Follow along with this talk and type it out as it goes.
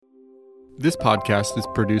This podcast is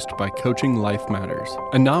produced by Coaching Life Matters,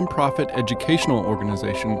 a nonprofit educational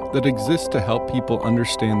organization that exists to help people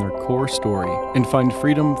understand their core story and find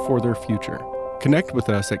freedom for their future. Connect with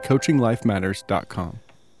us at coachinglifematters.com.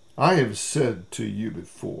 I have said to you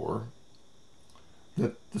before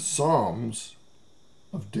that the Psalms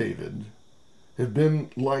of David have been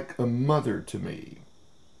like a mother to me.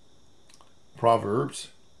 Proverbs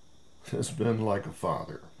has been like a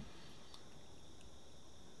father.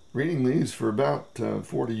 Reading these for about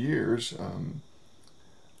 40 years,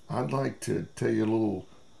 I'd like to tell you a little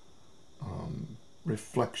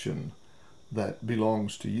reflection that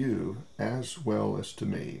belongs to you as well as to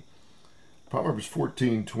me. Proverbs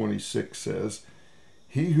 14:26 says,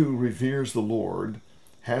 "He who reveres the Lord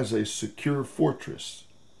has a secure fortress,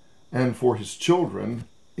 and for his children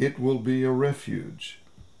it will be a refuge."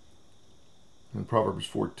 And Proverbs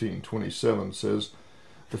 14:27 says,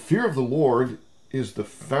 "The fear of the Lord is the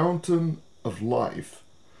fountain of life,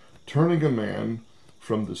 turning a man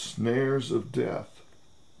from the snares of death."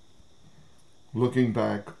 Looking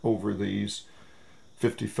back over these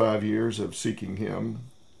 55 years of seeking Him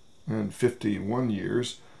and 51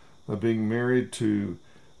 years of being married to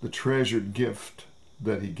the treasured gift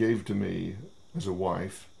that He gave to me as a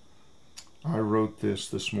wife, I wrote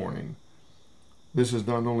this morning. This is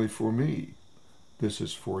not only for me, this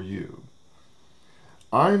is for you.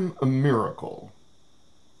 I'm a miracle.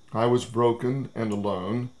 I was broken and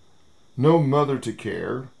alone, no mother to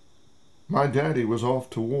care. My daddy was off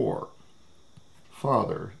to war.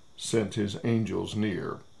 Father sent his angels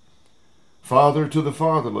near. Father to the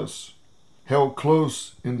fatherless, held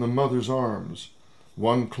close in the mother's arms,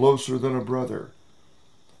 one closer than a brother.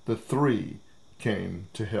 The three came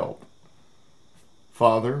to help.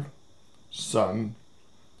 Father, Son,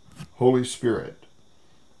 Holy Spirit.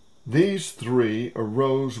 These three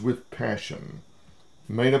arose with passion,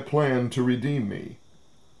 made a plan to redeem me,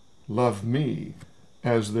 love me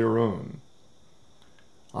as their own.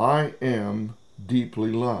 I am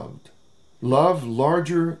deeply loved, love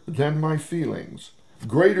larger than my feelings,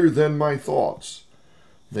 greater than my thoughts.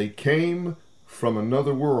 They came from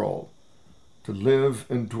another world to live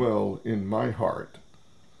and dwell in my heart.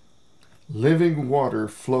 Living water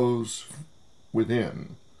flows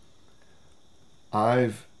within.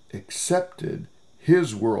 I've accepted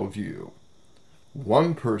His worldview.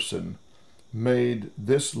 One person made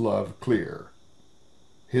this love clear.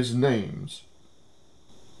 His name's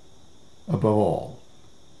above all.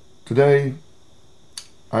 Today,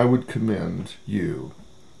 I would commend you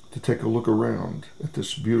to take a look around at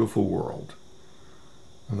this beautiful world.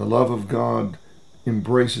 And the love of God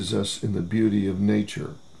embraces us in the beauty of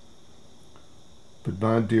nature. But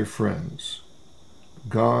my dear friends,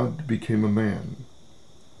 God became a man.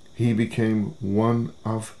 He became one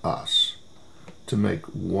of us to make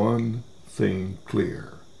one thing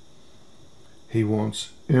clear. He wants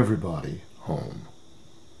everybody home.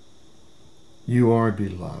 You are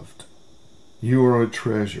beloved. You are a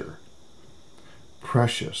treasure,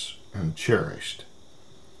 precious and cherished.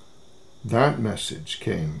 That message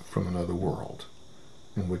came from another world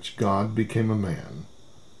in which God became a man,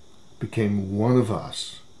 became one of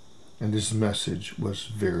us, and His message was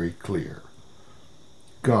very clear.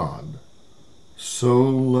 God so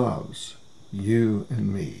loves you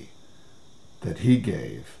and me that He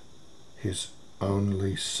gave His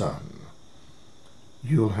only Son.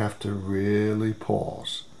 You'll have to really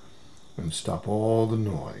pause and stop all the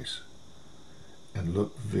noise and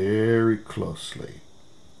look very closely.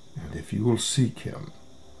 And if you will seek Him,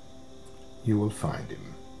 you will find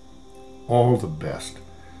Him. All the best.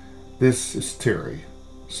 This is Terry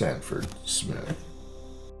Sanford Smith.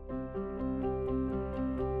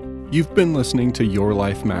 You've been listening to Your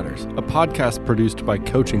Life Matters, a podcast produced by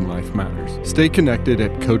Coaching Life Matters. Stay connected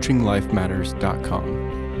at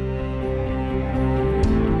coachinglifematters.com.